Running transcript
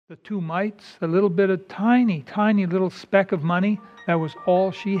The 2 mites, a little bit of tiny little speck of money, that was all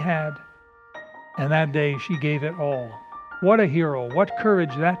she had. And that day she gave it all. What a hero, what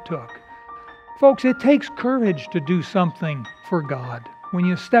courage that took. Folks, it takes courage to do something for God. When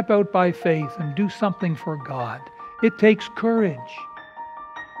you step out by faith and do something for God, it takes courage.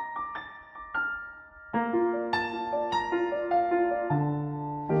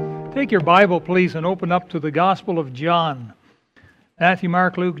 Take your Bible, please, and open up to the Gospel of John. Matthew,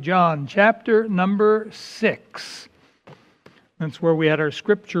 Mark, Luke, John, chapter number 6. That's where we had our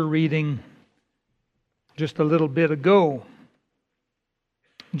scripture reading just a little bit ago.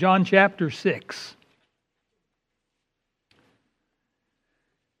 John chapter 6.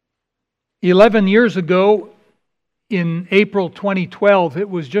 11 years ago, in April 2012, it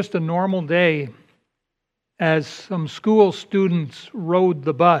was just a normal day as some school students rode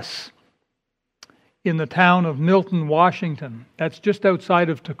the bus in the town of Milton, Washington. That's just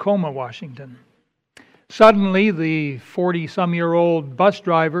outside of Tacoma, Washington. Suddenly, the 40-some-year-old bus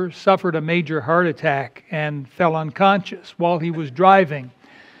driver suffered a major heart attack and fell unconscious while he was driving.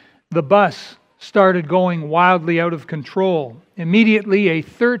 The bus started going wildly out of control. Immediately, a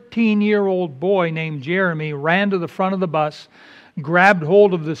 13-year-old boy named Jeremy ran to the front of the bus, grabbed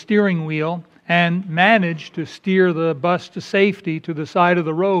hold of the steering wheel, and managed to steer the bus to safety to the side of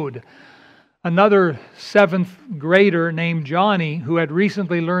the road. Another 7th grader named Johnny, who had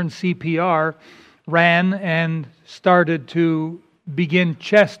recently learned CPR, ran and started to begin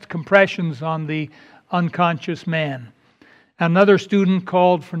chest compressions on the unconscious man. Another student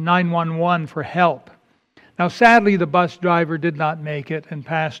called for 911 for help. Now, sadly, the bus driver did not make it and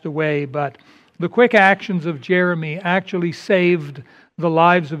passed away, but the quick actions of Jeremy actually saved the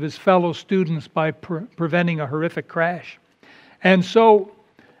lives of his fellow students by preventing a horrific crash. And so,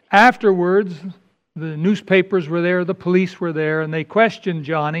 afterwards, the newspapers were there, the police were there, and they questioned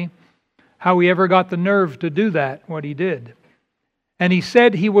Johnny how he ever got the nerve to do that, what he did. And he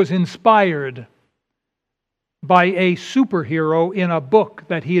said he was inspired by a superhero in a book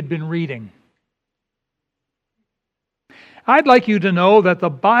that he had been reading. I'd like you to know that the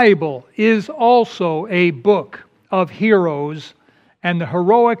Bible is also a book of heroes and the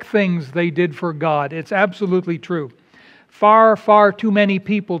heroic things they did for God. It's absolutely true. Far too many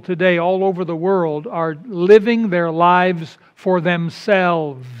people today all over the world are living their lives for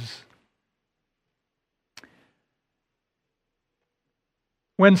themselves.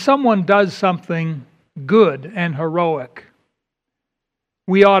 When someone does something good and heroic,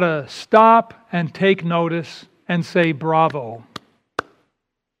 we ought to stop and take notice and say bravo.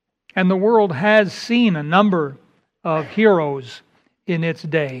 And the world has seen a number of heroes in its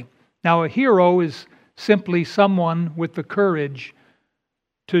day. Now, a hero is simply someone with the courage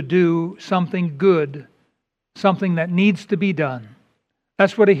to do something good, something that needs to be done.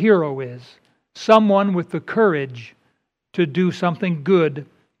 That's what a hero is. Someone with the courage to do something good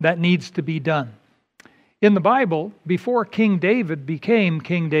that needs to be done. In the Bible, before King David became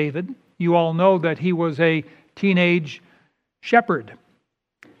King David, you all know that he was a teenage shepherd.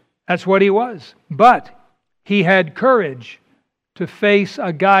 That's what he was. But he had courage to face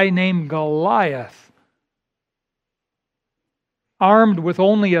a guy named Goliath. Armed with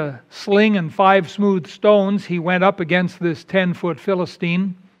only a sling and 5 smooth stones, he went up against this 10-foot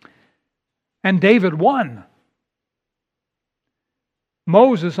Philistine, and David won.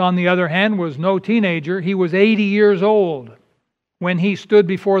 Moses, on the other hand, was no teenager. He was 80 years old when he stood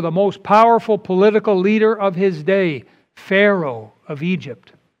before the most powerful political leader of his day, Pharaoh of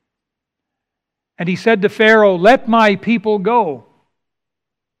Egypt. And he said to Pharaoh, "Let my people go."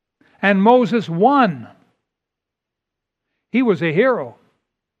 And Moses won. He was a hero.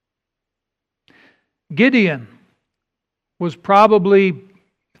 Gideon was probably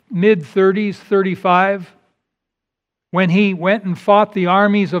mid-30s, 35, when he went and fought the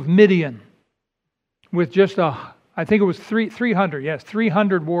armies of Midian with just I think it was 300, yes,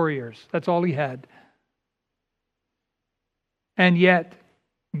 300 warriors. That's all he had. And yet,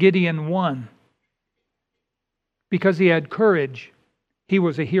 Gideon won. Because he had courage, he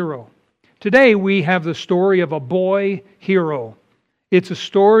was a hero. Today we have the story of a boy hero. It's a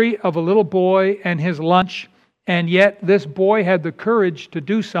story of a little boy and his lunch, and yet this boy had the courage to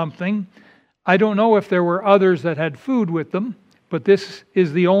do something. I don't know if there were others that had food with them, but this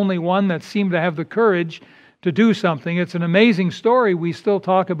is the only one that seemed to have the courage to do something. It's an amazing story. We still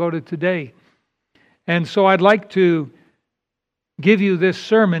talk about it today. And so I'd like to give you this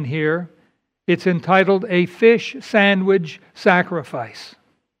sermon here. It's entitled A Fish Sandwich Sacrifice.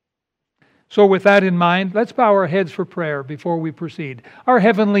 So with that in mind, let's bow our heads for prayer before we proceed. Our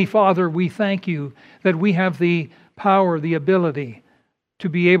Heavenly Father, we thank you that we have the power, the ability to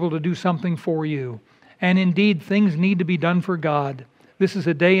be able to do something for you. And indeed, things need to be done for God. This is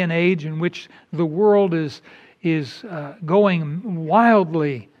a day and age in which the world is going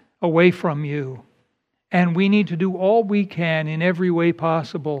wildly away from you. And we need to do all we can in every way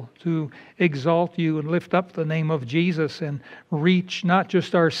possible to exalt you and lift up the name of Jesus and reach not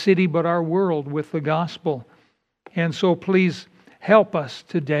just our city but our world with the gospel. And so please help us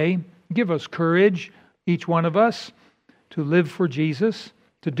today. Give us courage, each one of us, to live for Jesus,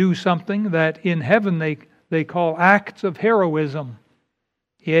 to do something that in heaven they call acts of heroism.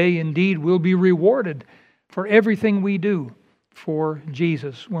 Yea, indeed, we'll be rewarded for everything we do for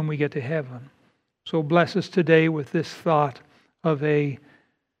Jesus when we get to heaven. So bless us today with this thought of a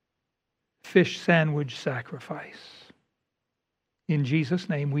fish sandwich sacrifice. In Jesus'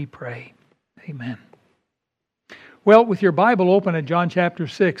 name we pray. Amen. Well, with your Bible open at John chapter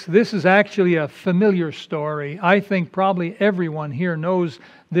 6, this is actually a familiar story. I think probably everyone here knows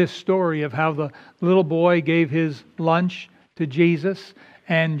this story of how the little boy gave his lunch to Jesus,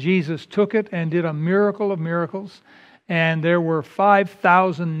 and Jesus took it and did a miracle of miracles. And there were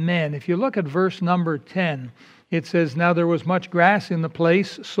 5,000 men. If you look at verse number 10, it says, "Now there was much grass in the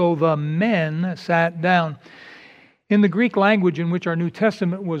place, so the men sat down." In the Greek language in which our New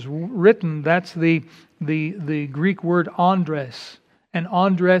Testament was written, that's the Greek word andres. And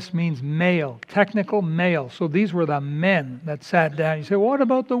andres means male, technical male. So these were the men that sat down. You say, well, what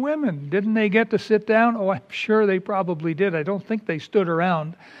about the women? Didn't they get to sit down? Oh, I'm sure they probably did. I don't think they stood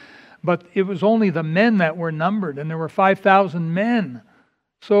around. But it was only the men that were numbered, and there were 5,000 men.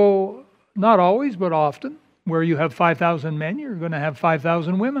 So not always, but often, where you have 5,000 men, you're going to have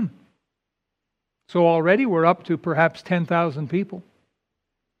 5,000 women. So already we're up to perhaps 10,000 people.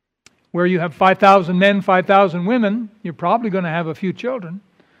 Where you have 5,000 men, 5,000 women, you're probably going to have a few children.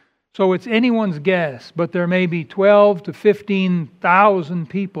 So it's anyone's guess, but there may be 12 to 15,000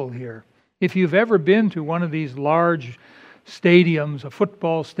 people here. If you've ever been to one of these large stadiums, a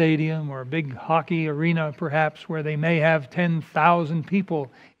football stadium or a big hockey arena perhaps, where they may have 10,000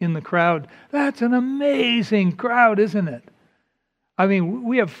 people in the crowd, that's an amazing crowd, isn't it? I mean,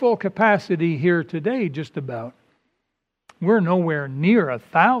 we have full capacity here today, just about. We're nowhere near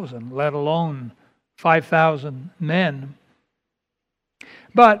 1,000, let alone 5,000 men.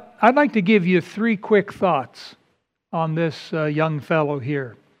 But I'd like to give you 3 quick thoughts on this young fellow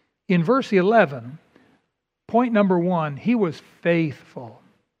here. In verse 11, point number 1, he was faithful.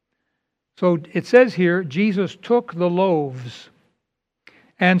 So it says here, Jesus took the loaves.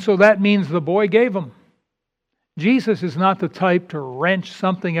 And so that means the boy gave them. Jesus is not the type to wrench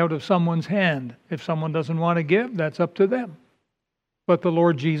something out of someone's hand. If someone doesn't want to give, that's up to them. But the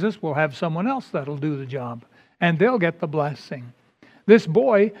Lord Jesus will have someone else that'll do the job, and they'll get the blessing. This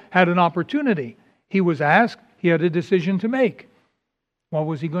boy had an opportunity. He was asked, he had a decision to make. What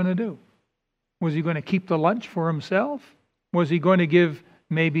was he going to do? Was he going to keep the lunch for himself? Was he going to give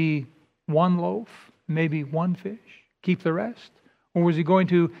maybe 1 loaf, maybe 1 fish, keep the rest? Or was he going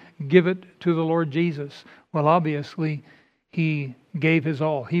to give it to the Lord Jesus? Well, obviously, he gave his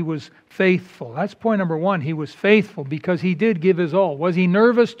all. He was faithful. That's point number 1. He was faithful because he did give his all. Was he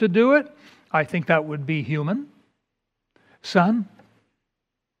nervous to do it? I think that would be human. Son,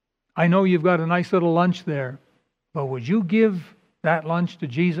 I know you've got a nice little lunch there, but would you give that lunch to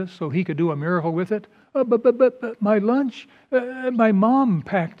Jesus so he could do a miracle with it? But my lunch, my mom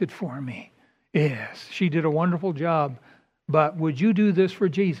packed it for me. Yes, she did a wonderful job. But would you do this for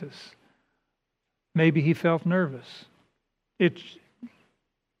Jesus? Maybe he felt nervous. It's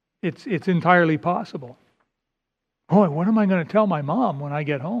entirely possible. Boy, what am I going to tell my mom when I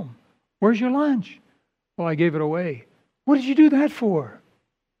get home? Where's your lunch? Well, I gave it away. What did you do that for?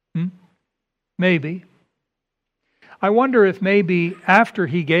 Maybe. I wonder if maybe after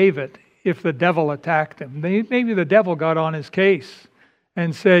he gave it, if the devil attacked him. Maybe the devil got on his case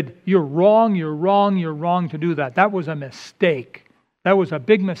and said, you're wrong to do that. That was a mistake. That was a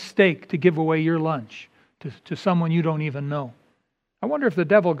big mistake to give away your lunch to someone you don't even know. I wonder if the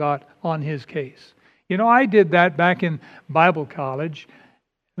devil got on his case. You know, I did that back in Bible college.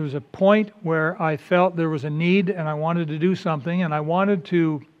 There was a point where I felt there was a need and I wanted to do something, and I wanted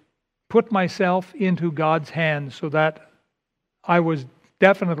to put myself into God's hands so that I was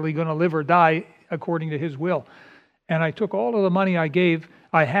definitely going to live or die according to His will. And I took all of the money I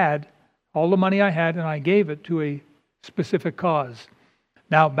had, and I gave it to a specific cause.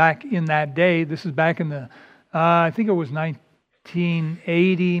 Now, back in that day, this is back in the, I think it was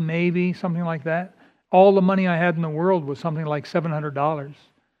 1980, maybe, something like that. All the money I had in the world was something like $700.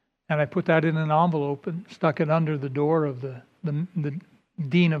 And I put that in an envelope and stuck it under the door of the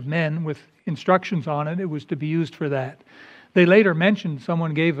dean of men with instructions on it. It was to be used for that. They later mentioned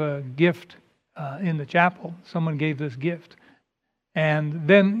someone gave a gift in the chapel. Someone gave this gift. And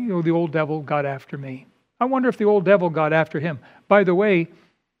then, the old devil got after me. I wonder if the old devil got after him. By the way,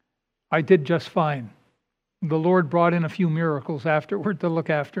 I did just fine. The Lord brought in a few miracles afterward to look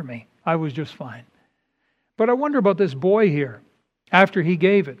after me. I was just fine. But I wonder about this boy here. After he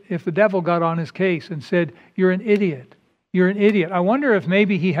gave it, if the devil got on his case and said, "You're an idiot. You're an idiot." I wonder if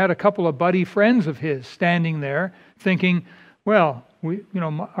maybe he had a couple of buddy friends of his standing there thinking, well,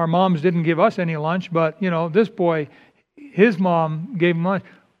 our moms didn't give us any lunch, but, this boy, his mom gave him lunch.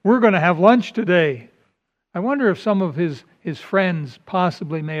 We're going to have lunch today. I wonder if some of his friends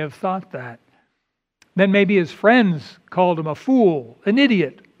possibly may have thought that. Then maybe his friends called him a fool, an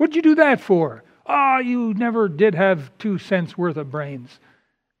idiot. What'd you do that for? Oh, you never did have 2 cents worth of brains.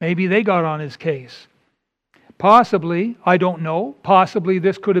 Maybe they got on his case. Possibly, I don't know, possibly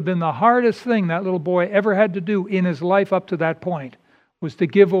this could have been the hardest thing that little boy ever had to do in his life up to that point, was to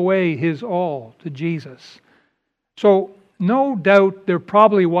give away his all to Jesus. So, no doubt there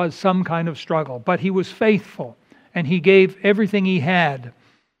probably was some kind of struggle, but he was faithful and he gave everything he had.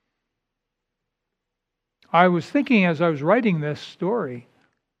 I was thinking as I was writing this story,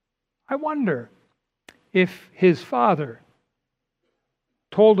 I wonder if his father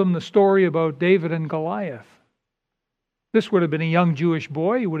told him the story about David and Goliath. This would have been a young Jewish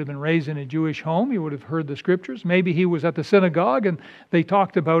boy. He would have been raised in a Jewish home. He would have heard the scriptures. Maybe he was at the synagogue and they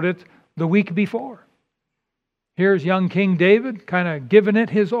talked about it the week before. Here's young King David kind of giving it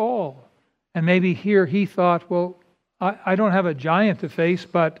his all. And maybe here he thought, well, I don't have a giant to face,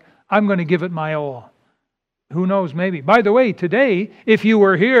 but I'm going to give it my all. Who knows, maybe. By the way, today, if you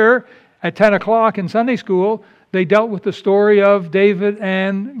were here at 10 o'clock in Sunday school, they dealt with the story of David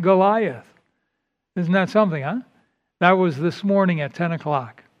and Goliath. Isn't that something, huh? That was this morning at 10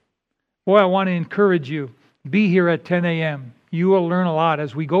 o'clock. Boy, I want to encourage you. Be here at 10 a.m. You will learn a lot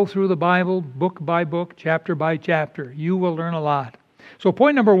as we go through the Bible, book by book, chapter by chapter. You will learn a lot. So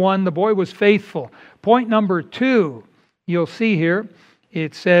point number 1, the boy was faithful. Point number 2, you'll see here,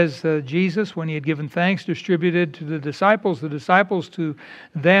 it says Jesus, when he had given thanks, distributed to the disciples to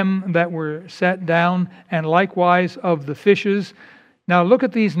them that were set down, and likewise of the fishes. Now look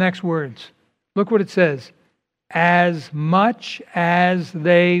at these next words. Look what it says. As much as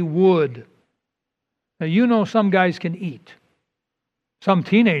they would. Now some guys can eat. Some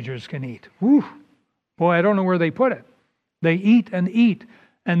teenagers can eat. Whew. Boy, I don't know where they put it. They eat and eat.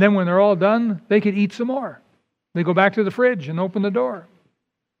 And then when they're all done, they could eat some more. They go back to the fridge and open the door.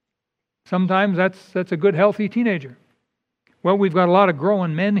 Sometimes that's a good, healthy teenager. Well, we've got a lot of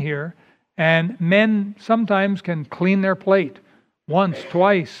growing men here, and men sometimes can clean their plate once,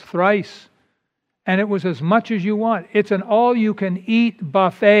 twice, thrice, and it was as much as you want. It's an all-you-can-eat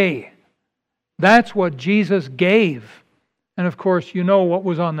buffet. That's what Jesus gave. And of course, you know what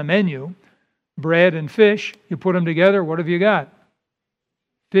was on the menu. Bread and fish. You put them together, what have you got?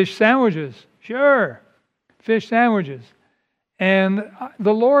 Fish sandwiches. Sure. Fish sandwiches. And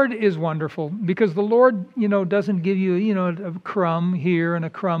the Lord is wonderful because the Lord, doesn't give you, a crumb here and a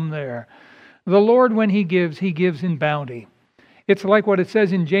crumb there. The Lord, when He gives in bounty. It's like what it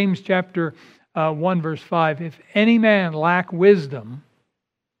says in James chapter 1, verse 5. If any man lack wisdom,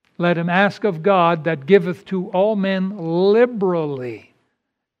 let him ask of God that giveth to all men liberally.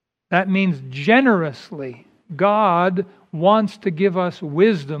 That means generously. God wants to give us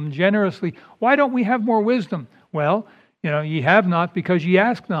wisdom generously. Why don't we have more wisdom? Well, ye have not because ye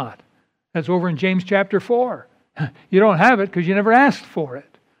ask not. That's over in James chapter 4. You don't have it because you never asked for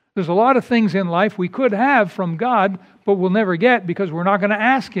it. There's a lot of things in life we could have from God, but we'll never get because we're not going to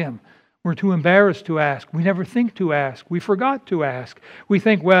ask Him. We're too embarrassed to ask. We never think to ask. We forgot to ask. We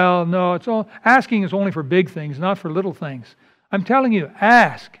think, well, no, asking is only for big things, not for little things. I'm telling you,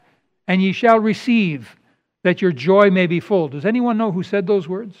 ask, and ye shall receive, that your joy may be full. Does anyone know who said those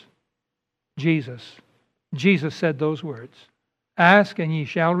words? Jesus. Jesus said those words. Ask, and ye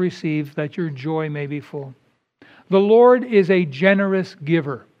shall receive, that your joy may be full. The Lord is a generous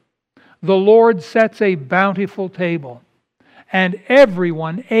giver. The Lord sets a bountiful table. And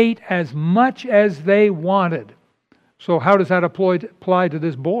everyone ate as much as they wanted. So how does that apply to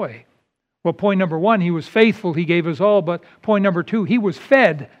this boy? Well, point number 1, he was faithful, he gave his all. But point number 2, he was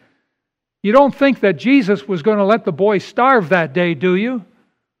fed. You don't think that Jesus was going to let the boy starve that day, do you?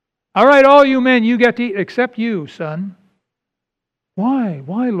 All right, all you men, you get to eat, except you, son. Why?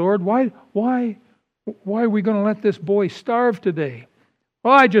 Why, Lord? Why are we going to let this boy starve today?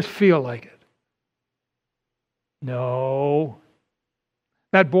 Well, I just feel like it. No.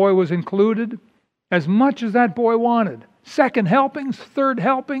 That boy was included as much as that boy wanted. second helpings, third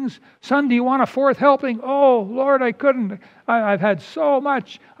helpings. Son, do you want a fourth helping? Oh, Lord, I couldn't. I've had so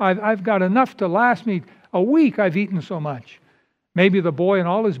much. I've got enough to last me a week. I've eaten so much. Maybe the boy and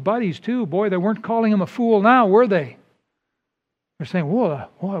all his buddies too. Boy, they weren't calling him a fool now, were they? They're saying, whoa,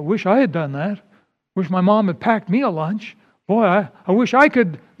 I wish I had done that. Wish my mom had packed me a lunch. Boy, I wish I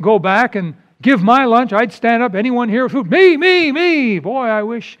could go back and give my lunch. I'd stand up. Anyone here with food? Me. Boy, I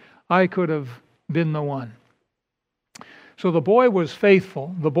wish I could have been the one. So the boy was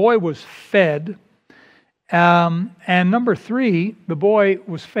faithful. The boy was fed. And number 3, the boy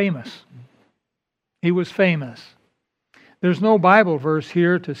was famous. He was famous. There's no Bible verse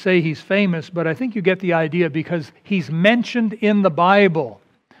here to say he's famous, but I think you get the idea because he's mentioned in the Bible.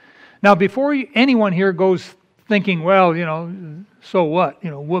 Now, before anyone here goes thinking, well, so what?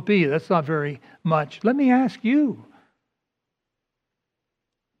 Whoopee, that's not very much. Let me ask you.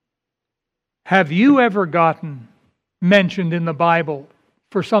 Have you ever gotten mentioned in the Bible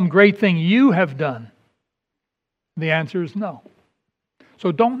for some great thing you have done? The answer is no.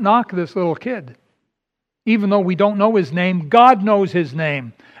 So don't knock this little kid. Even though we don't know his name, God knows his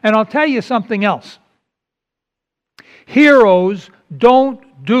name. And I'll tell you something else. Heroes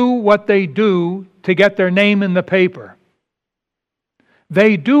don't do what they do to get their name in the paper.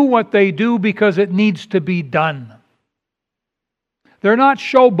 They do what they do because it needs to be done. They're not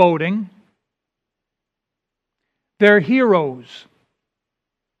showboating. They're heroes.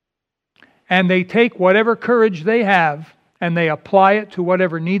 And they take whatever courage they have and they apply it to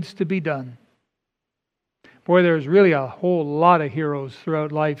whatever needs to be done. Boy, there's really a whole lot of heroes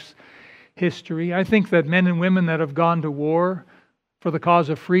throughout life's history. I think that men and women that have gone to war for the cause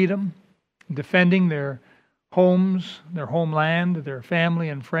of freedom, defending their homes, their homeland, their family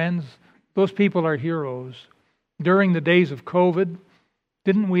and friends, those people are heroes. During the days of COVID,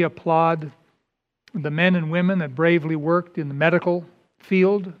 didn't we applaud the men and women that bravely worked in the medical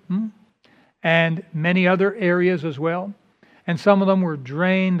field and many other areas as well? And some of them were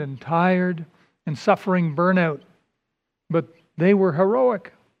drained and tired and suffering burnout. But they were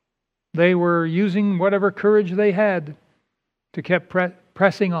heroic. They were using whatever courage they had to keep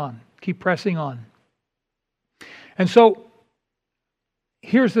pressing on. And so,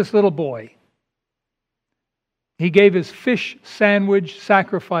 here's this little boy. He gave his fish sandwich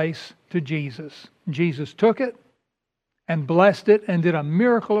sacrifice to Jesus. Jesus took it and blessed it and did a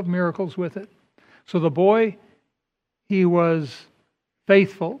miracle of miracles with it. So the boy, he was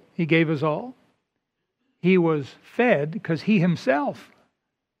faithful. He gave his all. He was fed because he himself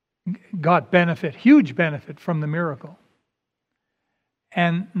got benefit, huge benefit from the miracle.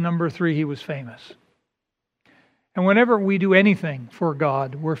 And number 3, he was famous. And whenever we do anything for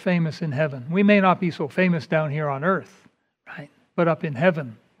God, we're famous in heaven. We may not be so famous down here on earth, right? But up in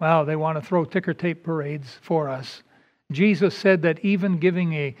heaven, wow, they want to throw ticker tape parades for us. Jesus said that even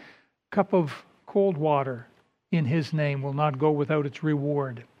giving a cup of cold water in His name will not go without its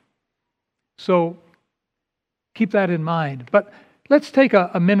reward. So keep that in mind. But let's take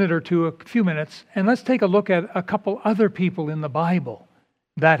a minute or two, a few minutes, and let's take a look at a couple other people in the Bible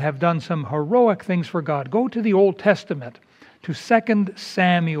that have done some heroic things for God. Go to the Old Testament, to 2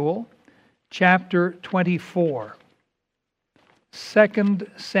 Samuel chapter 24. 2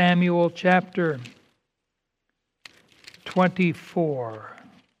 Samuel chapter 24.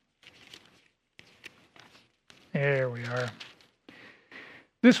 There we are.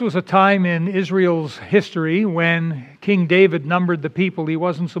 This was a time in Israel's history when King David numbered the people. He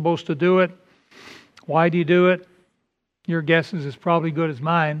wasn't supposed to do it. Why did he do it? Your guess is as probably good as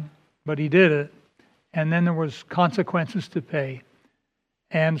mine, but he did it. And then there was consequences to pay.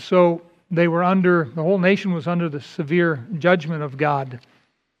 And so the whole nation was under the severe judgment of God.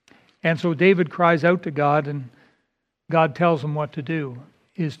 And so David cries out to God, and God tells him what to do,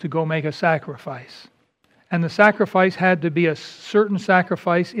 is to go make a sacrifice. And the sacrifice had to be a certain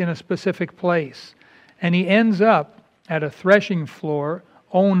sacrifice in a specific place. And he ends up at a threshing floor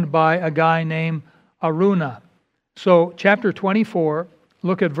owned by a guy named Araunah. So chapter 24,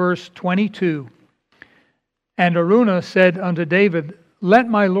 look at verse 22. And Araunah said unto David, Let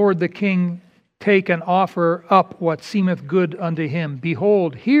my lord the king take and offer up what seemeth good unto him.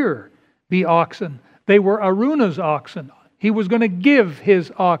 Behold, here be oxen. They were Araunah's oxen. He was going to give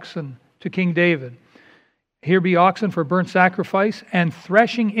his oxen to King David. Here be oxen for burnt sacrifice, and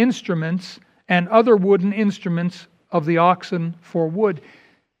threshing instruments and other wooden instruments of the oxen for wood.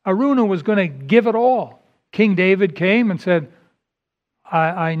 Araunah was going to give it all. King David came and said,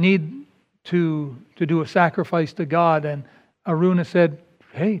 I need to do a sacrifice to God. And Araunah said,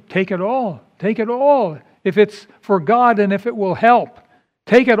 hey, take it all. Take it all. If it's for God and if it will help,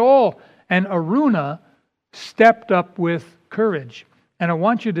 take it all. And Araunah stepped up with courage. And I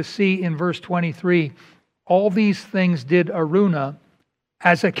want you to see in verse 23, all these things did Araunah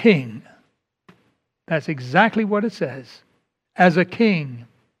as a king. That's exactly what it says. As a king,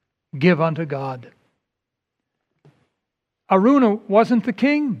 give unto God. Araunah wasn't the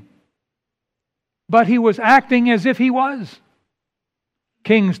king, but he was acting as if he was.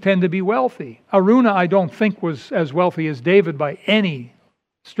 Kings tend to be wealthy. Araunah, I don't think, was as wealthy as David by any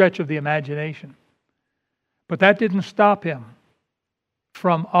stretch of the imagination. But that didn't stop him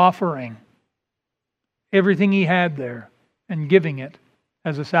from offering everything he had there and giving it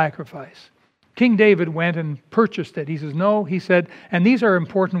as a sacrifice. King David went and purchased it. He says, no, he said, and these are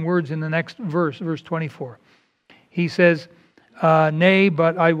important words in the next verse, verse 24. He says, nay,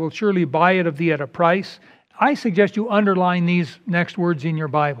 but I will surely buy it of thee at a price. I suggest you underline these next words in your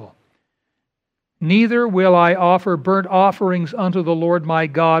Bible. Neither will I offer burnt offerings unto the Lord my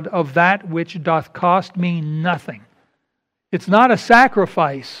God of that which doth cost me nothing. It's not a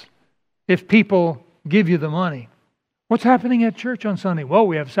sacrifice if people give you the money. What's happening at church on Sunday? Well,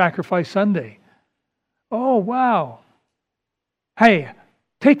 we have Sacrifice Sunday. Oh, wow. Hey,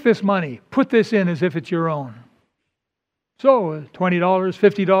 take this money, put this in as if it's your own. So $20,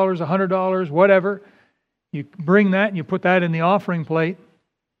 $50, $100, whatever. You bring that and you put that in the offering plate.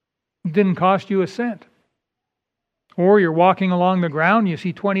 It didn't cost you a cent. Or you're walking along the ground, you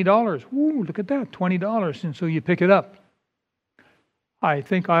see $20. Ooh, look at that, $20. And so you pick it up. I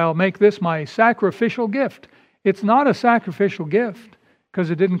think I'll make this my sacrificial gift. It's not a sacrificial gift because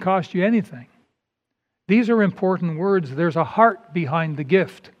it didn't cost you anything. These are important words. There's a heart behind the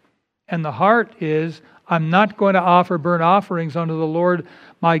gift. And the heart is, I'm not going to offer burnt offerings unto the Lord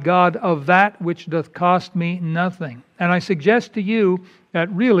my God of that which doth cost me nothing. And I suggest to you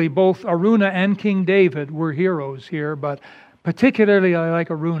that really both Araunah and King David were heroes here, but particularly I like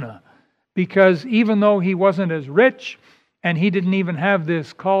Araunah because even though he wasn't as rich and he didn't even have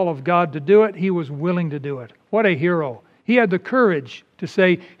this call of God to do it, he was willing to do it. What a hero. He had the courage to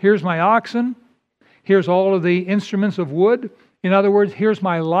say, here's my oxen, here's all of the instruments of wood. In other words, here's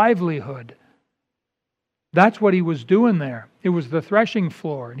my livelihood. That's what he was doing there. It was the threshing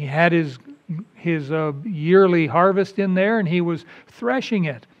floor, and he had his yearly harvest in there, and he was threshing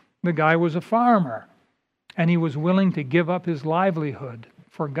it. The guy was a farmer, and he was willing to give up his livelihood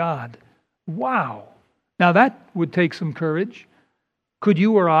for God. Wow. Now that would take some courage. Could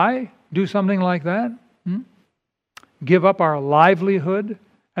you or I do something like that? Give up our livelihood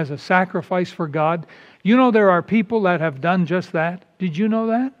as a sacrifice for God? You know there are people that have done just that. Did you know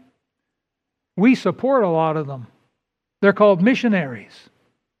that? We support a lot of them. They're called missionaries.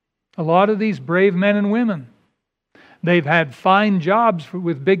 A lot of these brave men and women. They've had fine jobs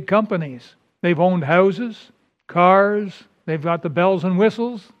with big companies. They've owned houses, cars, they've got the bells and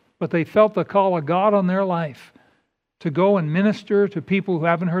whistles, but they felt the call of God on their life to go and minister to people who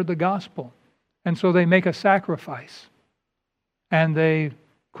haven't heard the gospel. And so they make a sacrifice. And they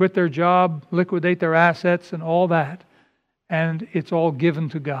quit their job, liquidate their assets and all that. And it's all given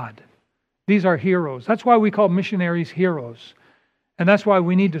to God. These are heroes. That's why we call missionaries heroes. And that's why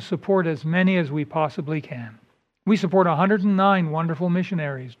we need to support as many as we possibly can. We support 109 wonderful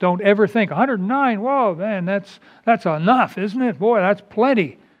missionaries. Don't ever think, 109, whoa, man, that's enough, isn't it? Boy, that's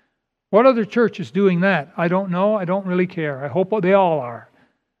plenty. What other church is doing that? I don't know. I don't really care. I hope they all are.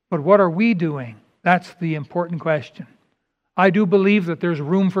 But what are we doing? That's the important question. I do believe that there's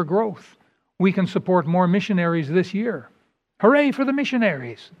room for growth. We can support more missionaries this year. Hooray for the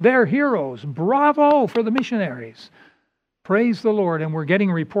missionaries. They're heroes. Bravo for the missionaries. Praise the Lord. And we're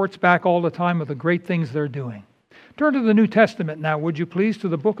getting reports back all the time of the great things they're doing. Turn to the New Testament now, would you please, to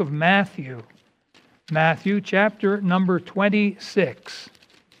the book of Matthew. Matthew chapter number 26.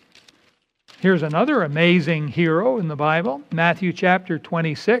 Here's another amazing hero in the Bible. Matthew chapter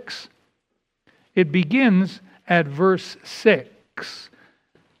 26. It begins at verse 6.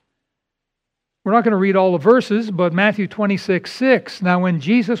 We're not going to read all the verses, but Matthew 26:6. Now when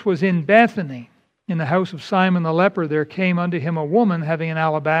Jesus was in Bethany, in the house of Simon the leper, there came unto him a woman having an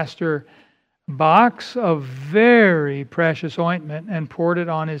alabaster box of very precious ointment, and poured it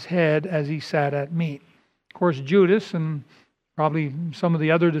on his head as he sat at meat. Of course, Judas and probably some of the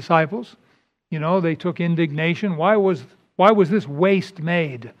other disciples, they took indignation. Why was this waste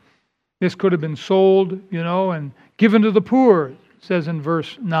made? This could have been sold, and given to the poor, it says in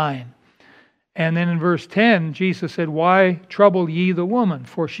verse 9. And then in verse 10, Jesus said, Why trouble ye the woman?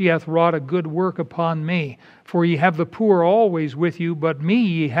 For she hath wrought a good work upon me. For ye have the poor always with you, but me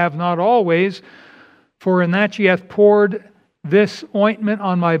ye have not always. For in that she hath poured this ointment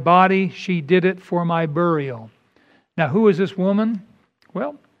on my body, she did it for my burial. Now who is this woman?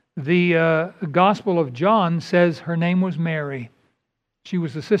 Well, The Gospel of John says her name was Mary. She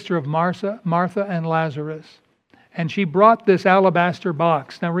was the sister of Martha and Lazarus. And she brought this alabaster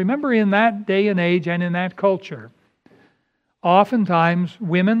box. Now remember, in that day and age and in that culture, oftentimes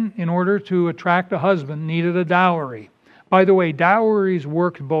women, in order to attract a husband, needed a dowry. By the way, dowries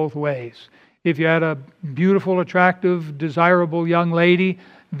worked both ways. If you had a beautiful, attractive, desirable young lady,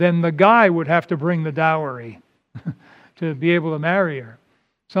 then the guy would have to bring the dowry to be able to marry her.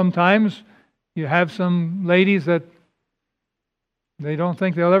 Sometimes you have some ladies that they don't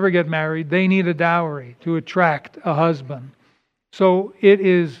think they'll ever get married. They need a dowry to attract a husband. So it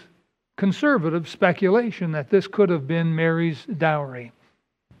is conservative speculation that this could have been Mary's dowry.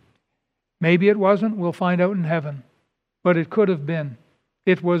 Maybe it wasn't. We'll find out in heaven. But it could have been.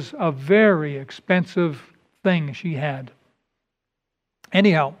 It was a very expensive thing she had.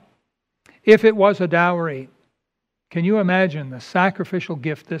 Anyhow, if it was a dowry, can you imagine the sacrificial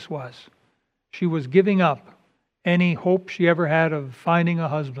gift this was? She was giving up any hope she ever had of finding a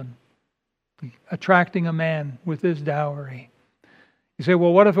husband, attracting a man with this dowry. You say,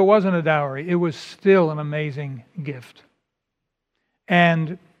 well, what if it wasn't a dowry? It was still an amazing gift.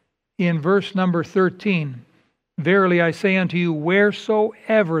 And in verse number 13, verily I say unto you,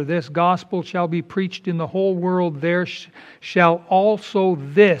 wheresoever this gospel shall be preached in the whole world, there shall also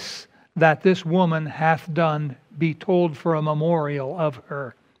this that this woman hath done be told for a memorial of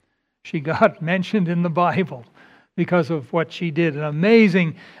her. She got mentioned in the Bible because of what she did. An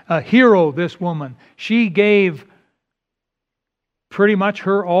amazing hero, this woman. She gave pretty much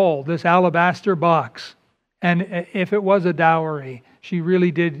her all, this alabaster box. And if it was a dowry, she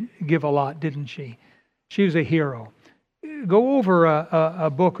really did give a lot, didn't she? She was a hero. Go over a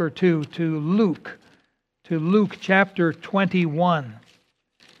book or two to Luke chapter 21.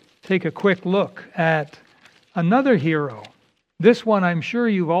 Take a quick look at another hero. This one I'm sure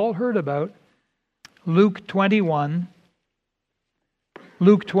you've all heard about. Luke 21.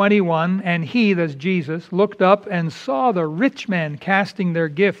 Luke 21, and he, that's Jesus, looked up and saw the rich men casting their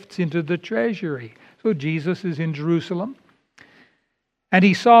gifts into the treasury. So Jesus is in Jerusalem. And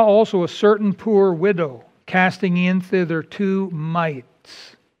he saw also a certain poor widow casting in thither 2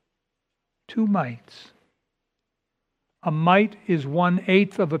 mites. 2 mites. A mite is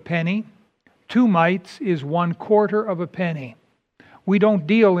 1/8 of a penny. 2 mites is 1/4 of a penny. We don't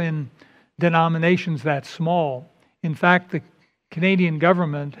deal in denominations that small. In fact, the Canadian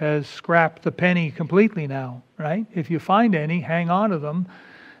government has scrapped the penny completely now, right? If you find any, hang on to them.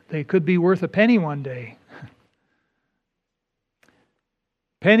 They could be worth a penny one day.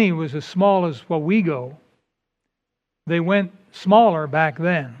 Penny was as small as what we go. They went smaller back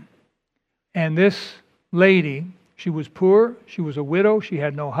then. And this lady, she was poor, she was a widow, she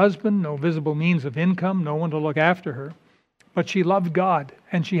had no husband, no visible means of income, no one to look after her. But she loved God,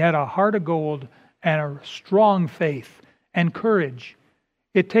 and she had a heart of gold and a strong faith and courage.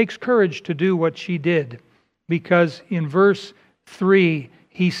 It takes courage to do what she did, because in verse 3,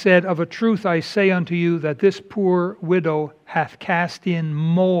 he said, of a truth I say unto you that this poor widow hath cast in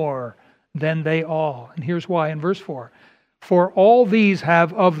more than they all. And here's why in verse 4. For all these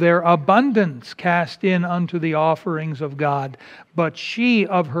have of their abundance cast in unto the offerings of God, but she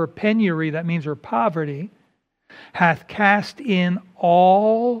of her penury, that means her poverty, hath cast in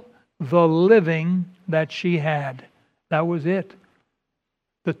all the living that she had. That was it.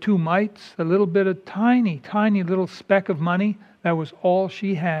 The 2 mites, a little bit of tiny little speck of money, that was all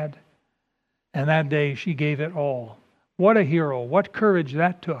she had. And that day she gave it all. What a hero. What courage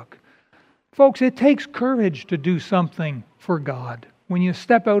that took. Folks, it takes courage to do something for God. When you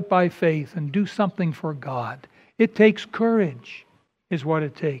step out by faith and do something for God, it takes courage, is what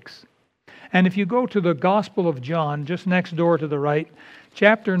it takes. And if you go to the Gospel of John, just next door to the right,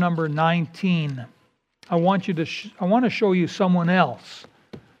 chapter number 19, I want to show you someone else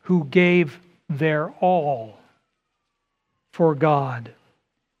who gave their all for God.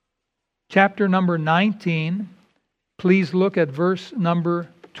 Chapter number 19, please look at verse number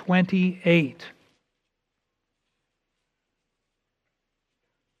 28.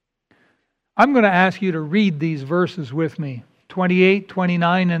 I'm going to ask you to read these verses with me. 28,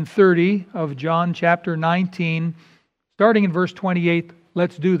 29, and 30 of John chapter 19. Starting in verse 28,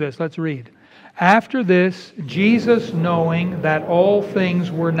 let's do this. Let's read. After this, Jesus, knowing that all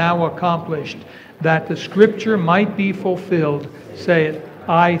things were now accomplished, that the scripture might be fulfilled, saith,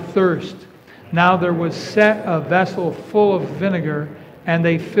 I thirst. Now there was set a vessel full of vinegar, and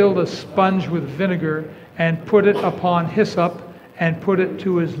they filled a sponge with vinegar, and put it upon hyssop, and put it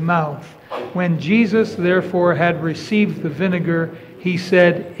to his mouth. When Jesus therefore had received the vinegar, he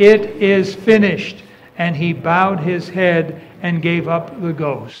said, It is finished. and he bowed his head and gave up the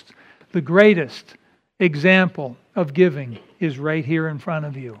ghost. The greatest example of giving is right here in front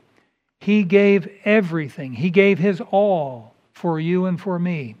of you. He gave everything. He gave his all for you and for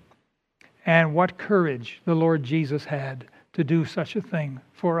me. And what courage the Lord Jesus had to do such a thing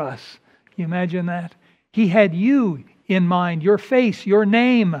for us. Can you imagine that? He had you in mind, your face, your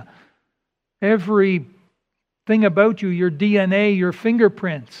name, every thing about you, your DNA, your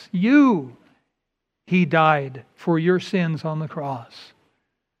fingerprints. You. He died for your sins on the cross.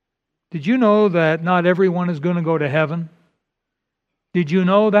 Did you know that not everyone is going to go to heaven? Did you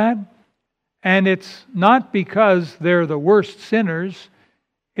know that? And it's not because they're the worst sinners.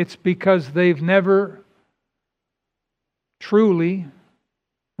 It's because they've never truly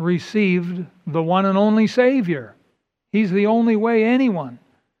received the one and only Savior. He's the only way anyone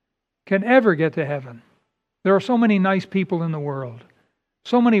can ever get to heaven. There are so many nice people in the world.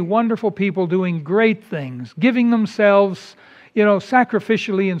 So many wonderful people doing great things, giving themselves,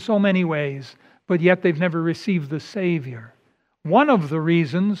 sacrificially in so many ways, but yet they've never received the Savior. One of the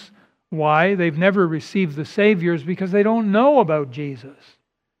reasons why they've never received the Savior is because they don't know about Jesus.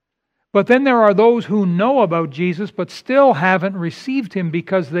 But then there are those who know about Jesus but still haven't received Him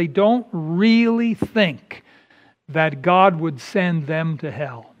because they don't really think that God would send them to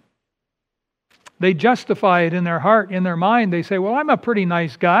hell. They justify it in their heart, in their mind. They say, well, I'm a pretty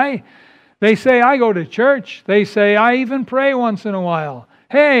nice guy. They say, I go to church. They say, I even pray once in a while.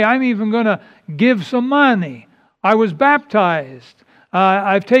 Hey, I'm even going to give some money. I was baptized.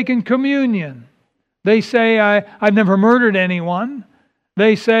 I've taken communion. They say, I've never murdered anyone.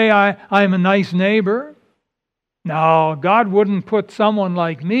 They say, I'm a nice neighbor. No, God wouldn't put someone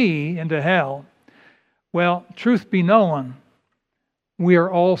like me into hell. Well, truth be known, we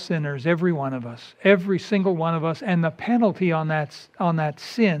are all sinners, every one of us, every single one of us, and the penalty on that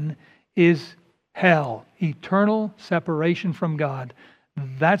sin is hell, eternal separation from God.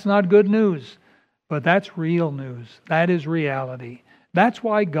 That's not good news, but that's real news. That is reality. That's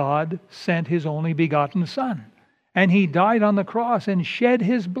why God sent His only begotten Son. And He died on the cross and shed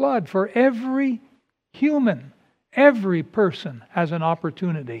His blood for every human. Every person has an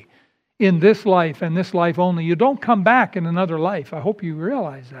opportunity in this life and this life only. You don't come back in another life. I hope you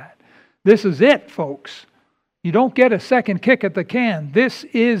realize that. This is it, folks. You don't get a second kick at the can. This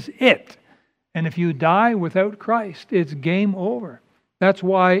is it. And if you die without Christ, it's game over. That's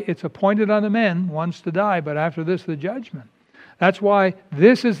why it's appointed unto men once to die, but after this, the judgment. That's why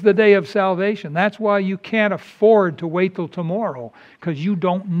this is the day of salvation. That's why you can't afford to wait till tomorrow, because you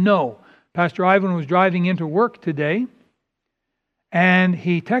don't know. Pastor Ivan was driving into work today, and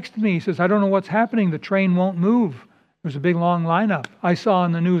he texted me. He says, I don't know what's happening. The train won't move. There's a big long lineup. I saw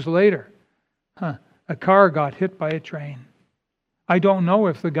in the news later. A car got hit by a train. I don't know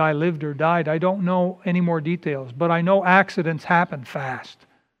if the guy lived or died. I don't know any more details, but I know accidents happen fast.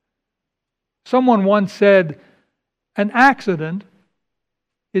 Someone once said, an accident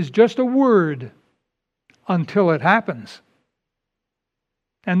is just a word until it happens.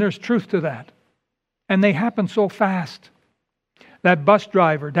 And there's truth to that. And they happen so fast. That bus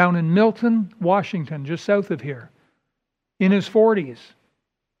driver down in Milton, Washington, just south of here, in his 40s,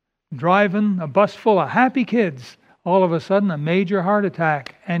 driving a bus full of happy kids, all of a sudden a major heart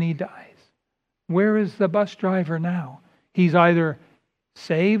attack, and he dies. Where is the bus driver now? He's either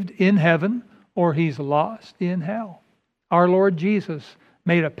saved in heaven or he's lost in hell. Our Lord Jesus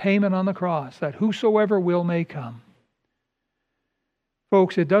made a payment on the cross that whosoever will may come.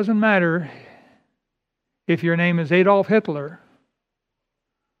 Folks, it doesn't matter if your name is Adolf Hitler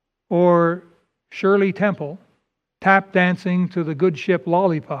or Shirley Temple, tap dancing to the good ship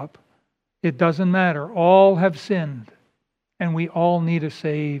Lollipop. It doesn't matter. All have sinned, and we all need a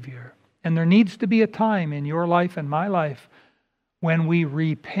Savior. And there needs to be a time in your life and my life when we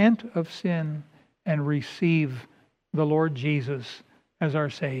repent of sin and receive the Lord Jesus as our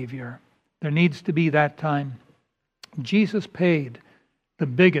Savior. There needs to be that time. Jesus paid the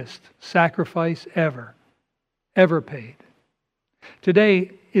biggest sacrifice ever paid.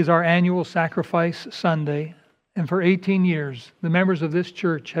 Today is our annual Sacrifice Sunday, and for 18 years, the members of this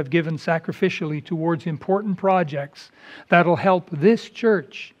church have given sacrificially towards important projects that'll help this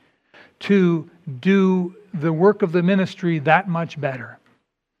church to do the work of the ministry that much better.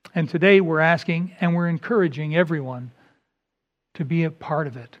 And today we're asking and we're encouraging everyone to be a part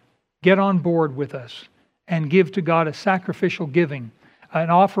of it. Get on board with us and give to God a sacrificial giving, an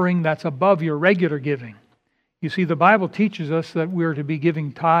offering that's above your regular giving. You see, the Bible teaches us that we're to be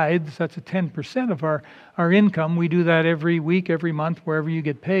giving tithes. That's a 10% of our income. We do that every week, every month, wherever you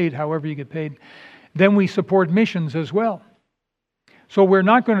get paid, however you get paid. Then we support missions as well. So we're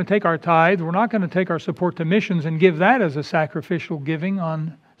not going to take our tithe, we're not going to take our support to missions and give that as a sacrificial giving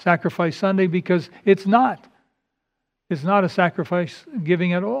on Sacrifice Sunday, because it's not. It's not a sacrifice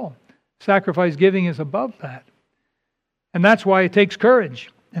giving at all. Sacrifice giving is above that. And that's why it takes courage.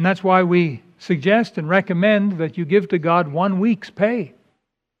 And that's why we suggest and recommend that you give to God 1 week's pay.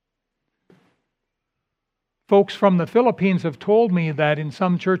 Folks from the Philippines have told me that in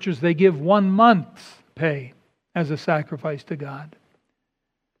some churches they give 1 month's pay as a sacrifice to God.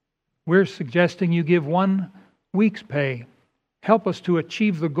 We're suggesting you give 1 week's pay. Help us to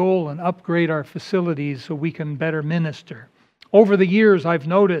achieve the goal and upgrade our facilities so we can better minister. Over the years, I've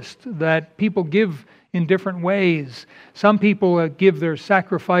noticed that people give in different ways. Some people give their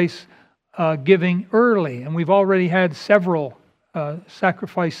sacrifice giving early, and we've already had several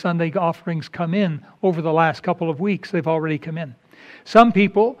Sacrifice Sunday offerings come in over the last couple of weeks. They've already come in. Some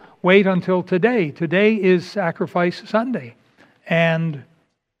people wait until today. Today is Sacrifice Sunday. And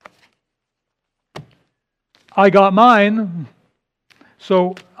I got mine,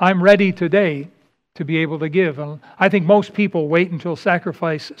 so I'm ready today to be able to give. And I think most people wait until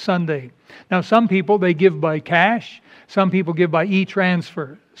Sacrifice Sunday. Now, some people, they give by cash. Some people give by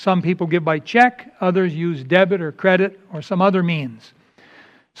e-transfer. Some people give by check. Others use debit or credit or some other means.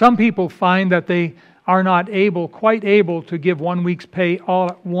 Some people find that they are not quite able to give 1 week's pay all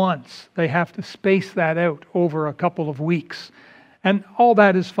at once. They have to space that out over a couple of weeks. And all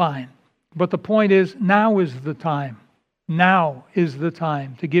that is fine. But the point is, now is the time. Now is the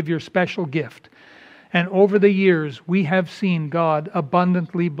time to give your special gift. And over the years, we have seen God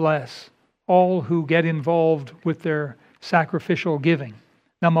abundantly bless all who get involved with their sacrificial giving.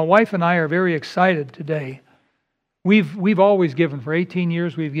 Now, my wife and I are very excited today. We've always given. For 18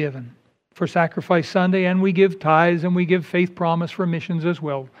 years, we've given for Sacrifice Sunday, and we give tithes, and we give faith promise for missions as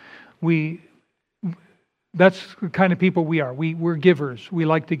well. That's the kind of people we are. We're givers. We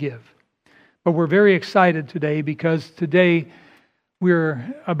like to give. But we're very excited today because today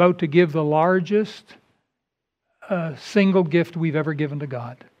we're about to give the largest single gift we've ever given to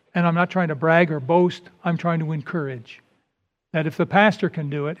God. And I'm not trying to brag or boast. I'm trying to encourage that if the pastor can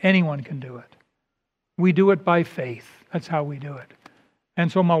do it, anyone can do it. We do it by faith. That's how we do it.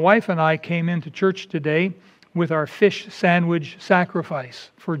 And so my wife and I came into church today with our fish sandwich sacrifice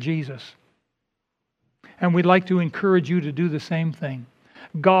for Jesus. And we'd like to encourage you to do the same thing.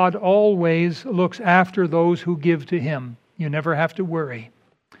 God always looks after those who give to Him. You never have to worry.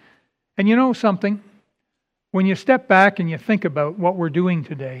 And you know something? When you step back and you think about what we're doing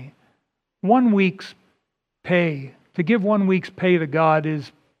today, 1 week's pay, to give 1 week's pay to God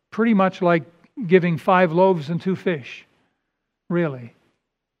is pretty much like giving 5 loaves and 2 fish. Really.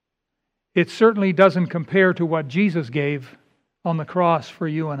 It certainly doesn't compare to what Jesus gave on the cross for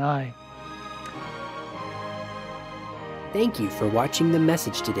you and I. Thank you for watching the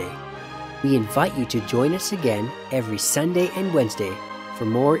message today. We invite you to join us again every Sunday and Wednesday for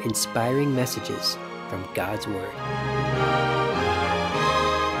more inspiring messages from God's Word.